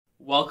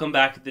Welcome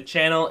back to the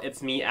channel.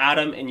 It's me,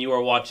 Adam, and you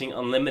are watching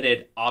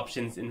Unlimited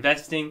Options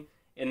Investing.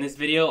 In this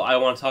video, I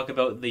want to talk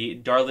about the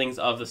darlings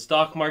of the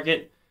stock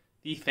market,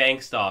 the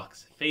FAANG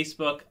stocks: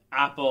 Facebook,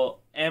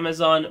 Apple,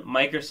 Amazon,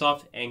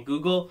 Microsoft, and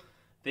Google.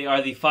 They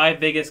are the 5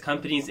 biggest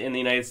companies in the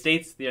United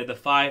States. They are the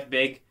 5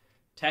 big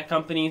tech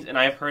companies, and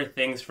I've heard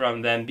things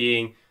from them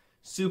being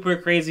super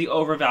crazy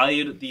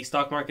overvalued. The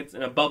stock market's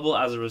in a bubble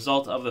as a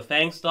result of the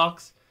FAANG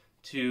stocks,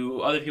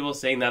 to other people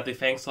saying that the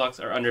FAANG stocks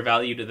are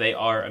undervalued. They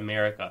are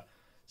America.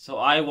 So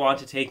I want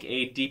to take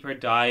a deeper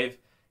dive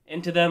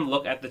into them,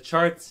 look at the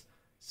charts.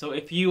 So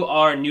if you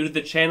are new to the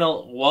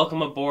channel,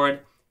 welcome aboard.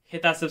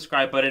 Hit that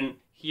subscribe button.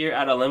 Here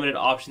at Unlimited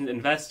Options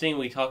Investing,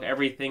 we talk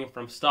everything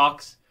from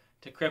stocks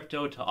to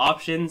crypto to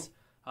options,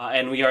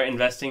 and we are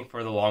investing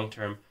for the long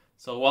term.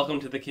 So welcome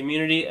to the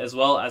community. As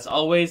well as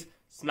always,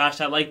 smash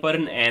that like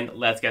button and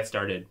let's get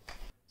started.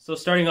 So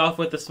starting off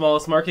with the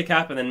smallest market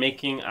cap and then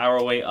making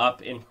our way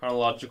up in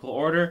chronological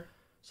order.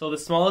 So the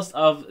smallest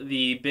of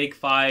the big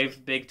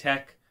 5 big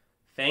tech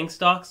FAANG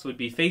stocks would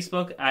be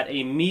Facebook at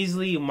a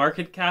measly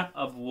market cap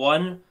of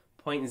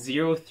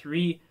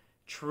 1.03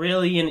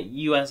 trillion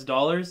US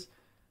dollars.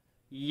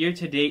 Year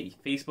to date,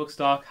 Facebook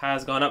stock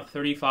has gone up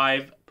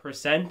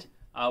 35%,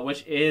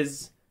 which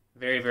is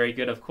very, very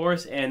good, of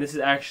course. And this is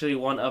actually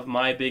one of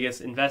my biggest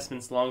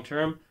investments long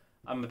term.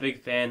 I'm a big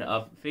fan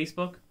of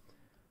Facebook.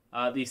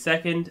 The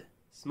second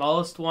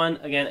smallest one,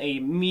 again, a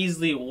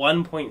measly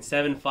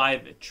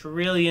 $1.75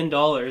 trillion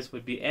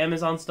would be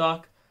Amazon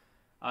stock.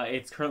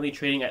 It's currently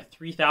trading at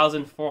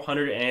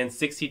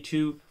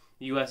 $3,462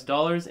 US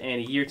dollars,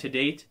 and year to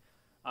date,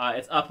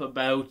 it's up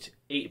about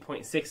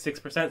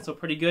 8.66%, so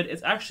pretty good.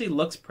 It actually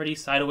looks pretty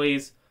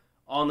sideways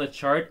on the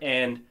chart,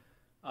 and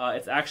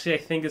it's actually, I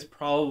think, is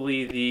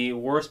probably the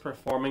worst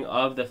performing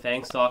of the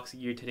FAANG stocks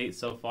year to date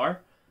so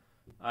far.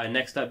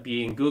 Next up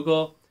being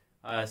Google,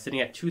 sitting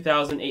at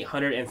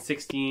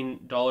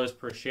 $2,816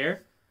 per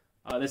share.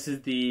 This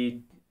is the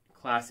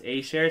Class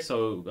A share,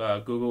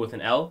 so Google with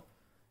an L.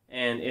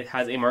 And it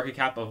has a market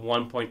cap of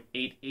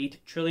 $1.88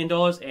 trillion.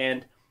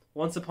 And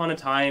once upon a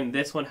time,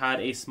 this one had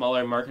a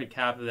smaller market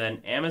cap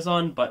than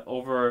Amazon, but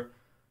over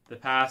the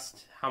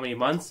past how many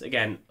months?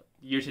 Again,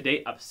 year to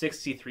date, up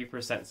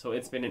 63%. So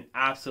it's been an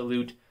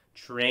absolute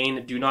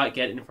train. Do not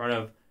get in front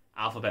of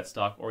Alphabet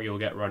stock or you'll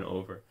get run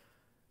over.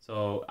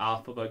 So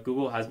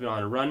Google has been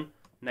on a run.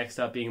 Next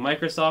up being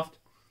Microsoft.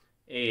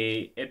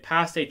 It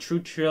passed a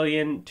 2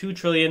 trillion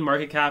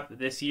market cap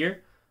this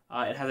year.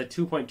 It has a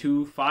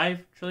 2.25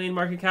 trillion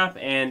market cap,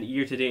 and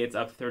year to date it's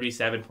up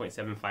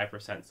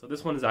 37.75%. So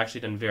this one has actually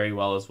done very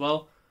well as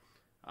well.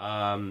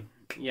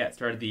 It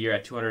started the year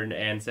at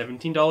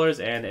 $217,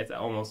 and it's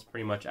almost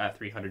pretty much at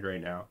 $300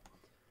 right now.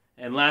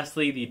 And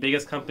lastly, the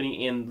biggest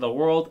company in the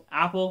world,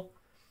 Apple.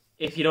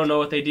 If you don't know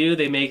what they do,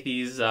 they make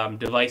these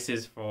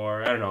devices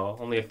for, I don't know,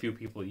 only a few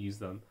people use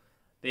them.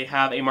 They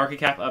have a market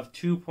cap of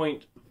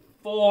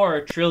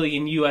 2.4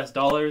 trillion US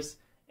dollars,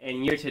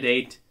 and year to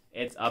date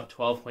it's up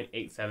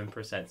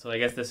 12.87%. So I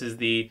guess this is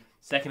the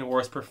second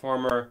worst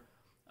performer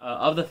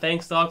of the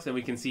FAANG stocks, and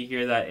we can see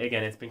here that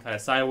again it's been kind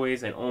of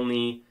sideways, and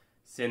only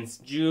since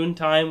June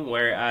time,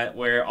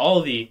 where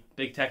all the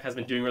big tech has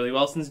been doing really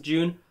well since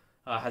June,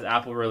 has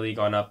Apple really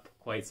gone up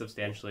quite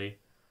substantially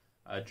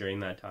during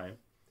that time.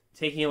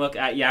 Taking a look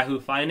at Yahoo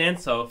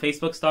Finance, so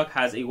Facebook stock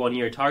has a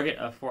 1-year target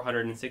of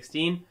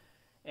 416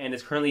 and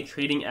is currently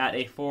trading at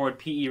a forward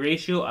PE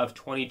ratio of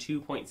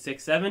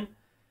 22.67.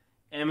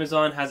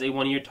 Amazon has a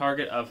 1-year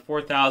target of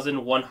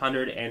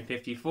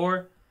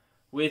 4,154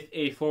 with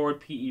a forward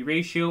PE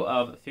ratio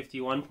of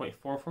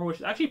 51.44, which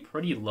is actually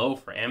pretty low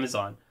for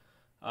Amazon.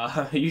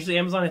 Usually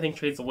Amazon, I think,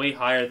 trades way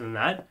higher than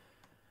that.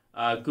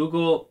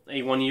 Google,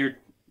 a 1-year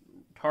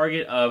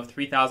target of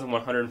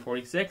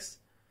 3,146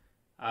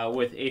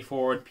 with a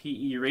forward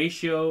PE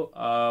ratio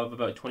of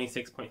about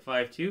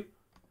 26.52.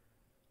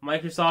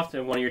 Microsoft, a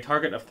 1-year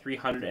target of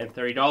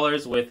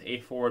 $330 with a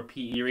forward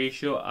PE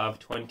ratio of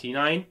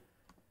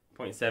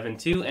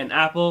 29.72, and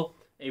Apple,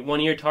 a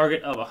 1-year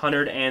target of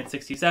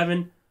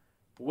 167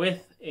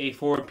 with a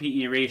forward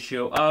PE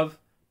ratio of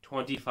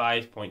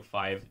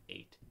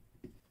 25.58.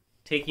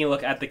 Taking a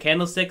look at the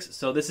candlesticks,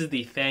 so this is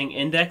the FAANG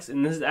index,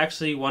 and this is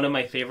actually one of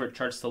my favorite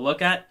charts to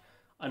look at.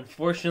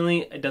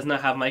 Unfortunately, it does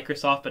not have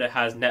Microsoft, but it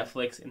has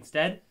Netflix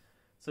instead.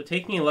 So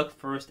taking a look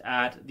first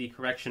at the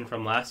correction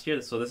from last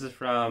year, so this is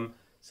from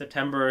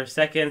September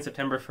 2nd,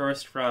 September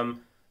 1st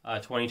from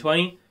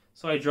 2020.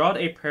 So I drawed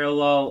a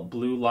parallel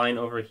blue line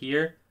over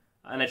here,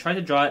 and I tried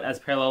to draw it as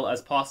parallel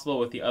as possible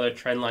with the other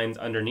trend lines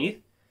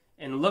underneath.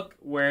 And look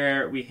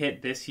where we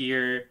hit this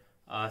year,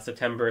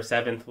 September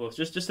 7th, was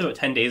just about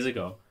 10 days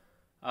ago.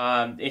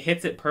 It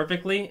hits it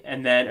perfectly,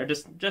 and then, or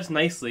just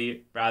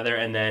nicely, rather,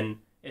 and then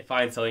it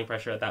finds selling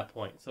pressure at that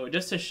point. So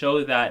just to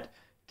show that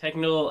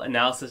technical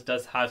analysis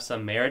does have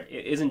some merit,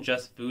 it isn't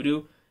just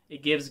voodoo.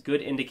 It gives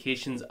good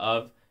indications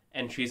of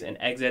entries and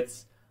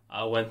exits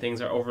when things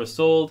are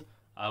oversold,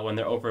 when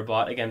they're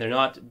overbought. Again, they're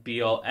not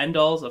be-all,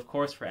 end-alls, of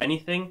course, for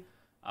anything.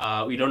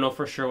 We don't know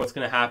for sure what's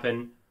going to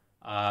happen,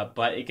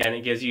 but again,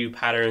 it gives you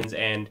patterns,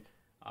 and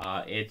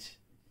it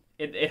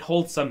it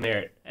holds some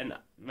merit. And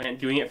man,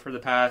 doing it for the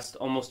past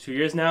almost 2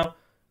 years now,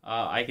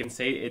 I can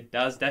say it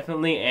does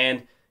definitely,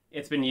 and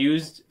it's been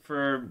used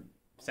for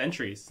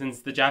centuries, since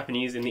the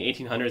Japanese in the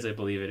 1800s, I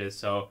believe it is.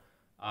 So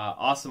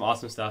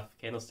awesome stuff.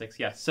 Candlesticks,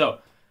 yes. So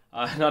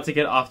not to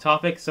get off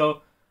topic,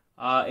 so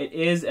it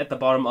is at the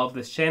bottom of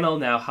this channel.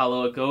 Now how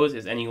low it goes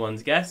is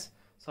anyone's guess.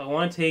 So I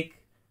want to take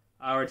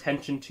our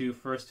attention to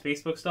first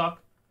Facebook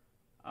stock.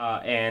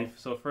 And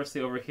so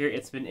firstly over here,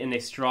 it's been in a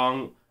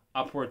strong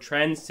upward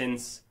trend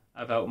since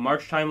about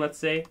March time, let's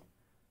say.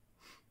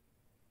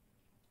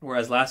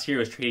 Whereas last year it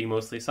was trading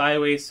mostly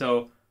sideways.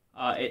 So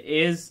it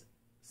is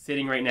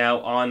sitting right now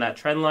on that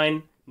trend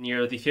line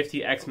near the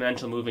 50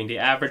 exponential moving day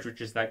average,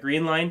 which is that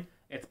green line.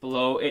 It's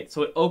below it.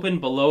 So it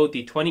opened below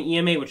the 20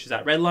 EMA, which is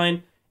that red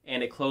line,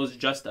 and it closed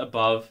just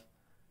above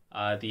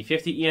the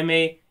 50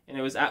 EMA. And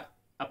it was at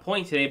a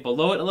point today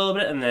below it a little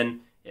bit, and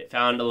then it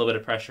found a little bit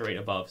of pressure right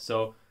above.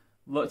 So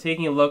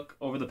taking a look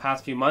over the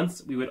past few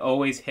months, we would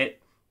always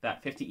hit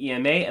that 50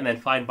 EMA and then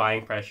find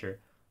buying pressure,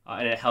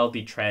 and it held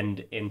the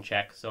trend in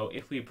check. So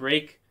if we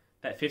break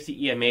that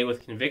 50 EMA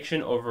with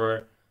conviction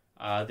over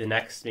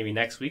maybe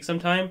next week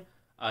sometime,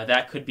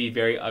 that could be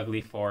very ugly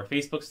for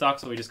Facebook stock.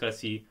 So we just got to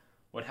see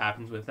what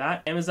happens with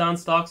that. Amazon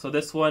stock, so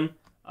this one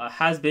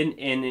has been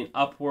in an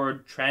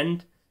upward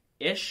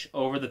trend-ish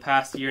over the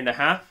past year and a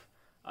half.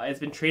 It's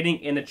been trading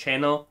in a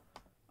channel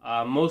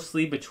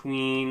mostly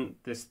between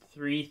this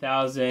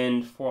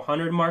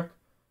 3,400 mark,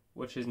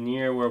 which is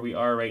near where we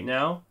are right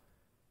now,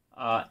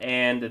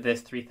 and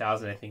this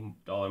 3,000, I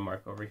think, dollar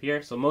mark over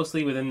here. So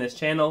mostly within this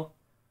channel,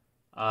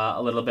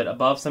 a little bit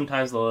above,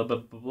 sometimes a little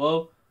bit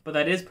below, but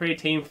that is pretty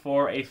tame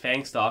for a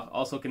FAANG stock,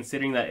 also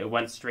considering that it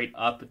went straight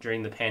up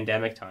during the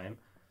pandemic time.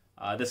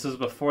 This was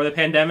before the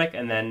pandemic,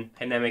 and then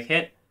pandemic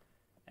hit,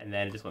 and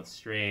then it just went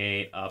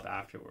straight up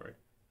afterward.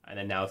 And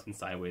then now it's been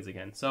sideways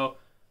again. So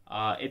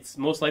it's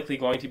most likely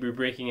going to be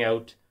breaking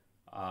out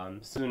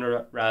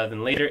sooner rather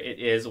than later. It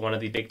is one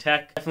of the big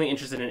tech. Definitely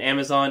interested in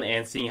Amazon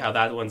and seeing how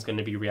that one's going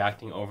to be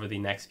reacting over the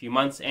next few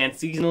months. And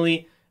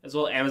seasonally as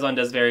well, Amazon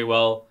does very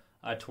well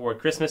toward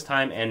Christmas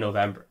time and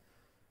November.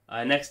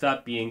 Next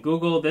up being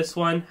Google. This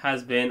one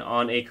has been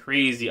on a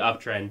crazy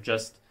uptrend,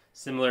 just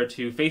similar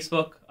to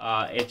Facebook.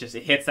 It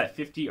hits that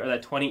 50 or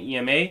that 20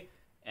 EMA,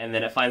 and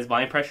then it finds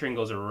buying pressure and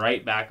goes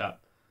right back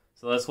up.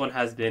 So this one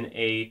has been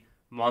a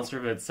monster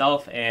of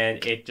itself,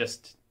 and it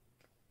just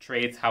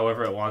trades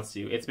however it wants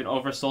to. It's been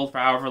oversold for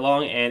however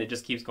long, and it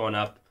just keeps going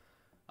up.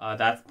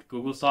 That's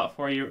Google stock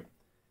for you,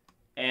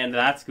 and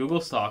that's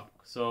Google stock.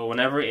 So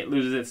whenever it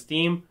loses its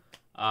steam,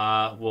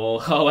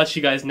 I'll let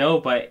you guys know,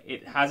 but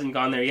it hasn't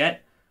gone there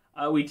yet.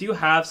 We do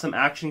have some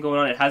action going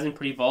on. It has been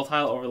pretty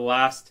volatile over the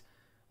last,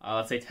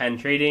 let's say, 10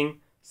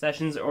 trading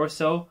sessions or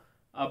so.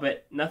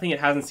 But nothing it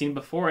hasn't seen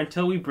before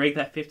until we break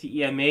that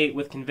 50 EMA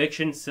with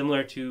conviction,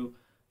 similar to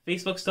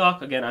Facebook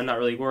stock. Again, I'm not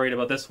really worried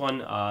about this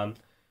one.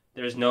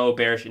 There's no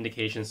bearish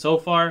indication so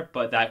far,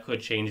 but that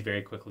could change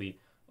very quickly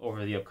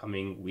over the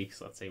upcoming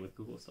weeks, let's say, with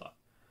Google stock.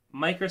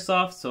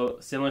 Microsoft, so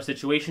similar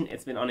situation.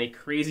 It's been on a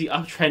crazy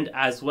uptrend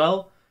as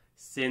well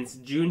since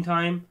June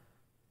time,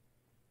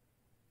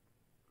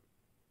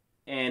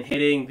 and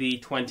hitting the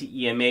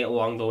 20 EMA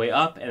along the way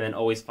up, and then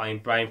always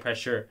find buying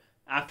pressure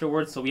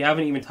afterwards. So we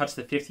haven't even touched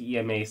the 50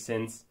 EMA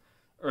since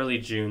early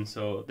June.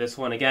 So this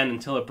one, again,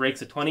 until it breaks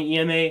the 20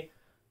 EMA,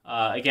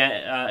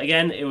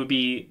 again, it would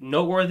be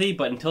noteworthy,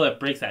 but until it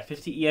breaks that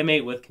 50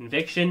 EMA with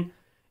conviction,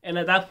 and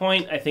at that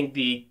point, I think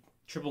the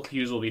triple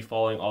Qs will be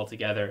falling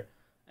altogether,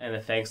 and the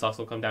FAANG stocks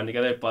will come down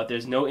together, but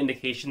there's no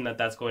indication that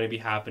that's going to be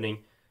happening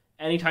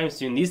anytime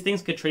soon. These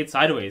things could trade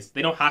sideways.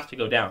 They don't have to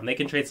go down. They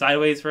can trade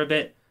sideways for a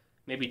bit,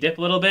 maybe dip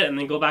a little bit, and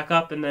then go back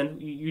up, and then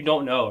you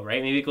don't know,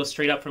 right? Maybe it goes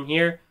straight up from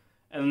here,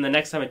 and then the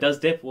next time it does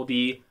dip will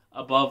be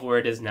above where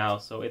it is now.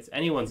 So it's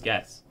anyone's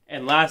guess.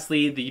 And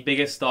lastly, the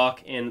biggest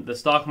stock in the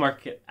stock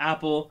market,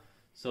 Apple.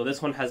 So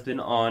this one has been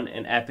on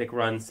an epic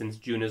run since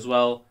June as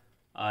well.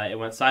 It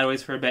went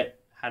sideways for a bit,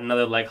 had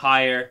another leg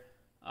higher,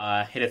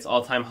 hit its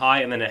all-time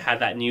high, and then it had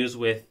that news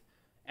with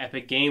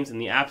Epic Games in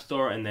the App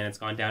Store, and then it's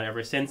gone down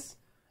ever since.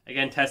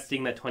 Again,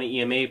 testing that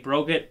 20 EMA,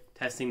 broke it,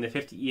 testing the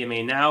 50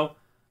 EMA now,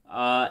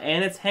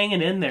 and it's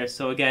hanging in there.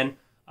 So again,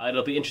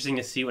 it'll be interesting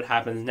to see what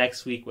happens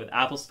next week with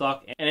Apple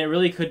stock, and it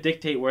really could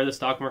dictate where the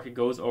stock market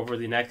goes over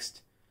the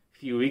next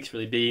few weeks,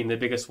 really being the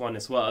biggest one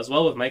as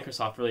well with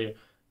Microsoft really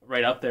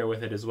right up there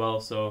with it as well.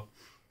 So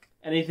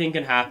anything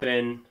can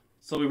happen.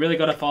 So we really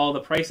got to follow the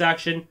price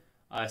action,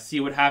 see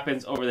what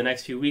happens over the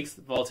next few weeks.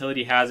 The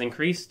volatility has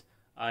increased.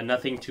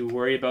 Nothing to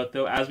worry about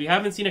though, as we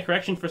haven't seen a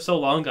correction for so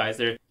long,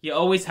 guys. You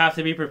always have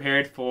to be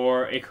prepared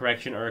for a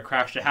correction or a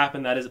crash to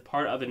happen. That is a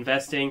part of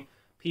investing.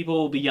 People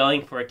will be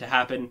yelling for it to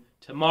happen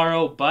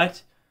tomorrow,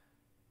 but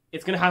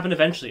it's going to happen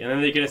eventually. And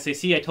then they're going to say,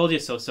 see, I told you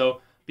so.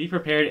 So be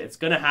prepared. It's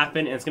going to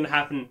happen, and it's going to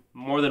happen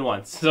more than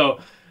once. So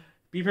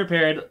be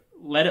prepared.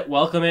 Let it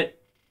welcome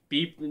it.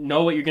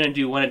 Know what you're going to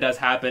do when it does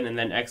happen, and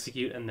then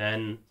execute, and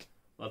then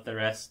let the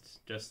rest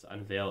just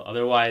unveil.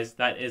 Otherwise,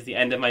 that is the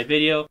end of my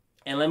video.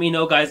 And let me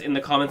know, guys, in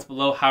the comments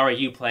below, how are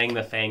you playing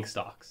the FAANG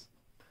stocks?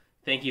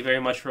 Thank you very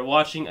much for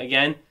watching.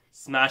 Again,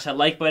 smash that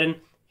like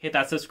button, hit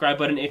that subscribe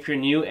button if you're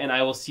new, and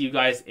I will see you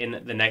guys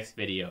in the next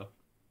video.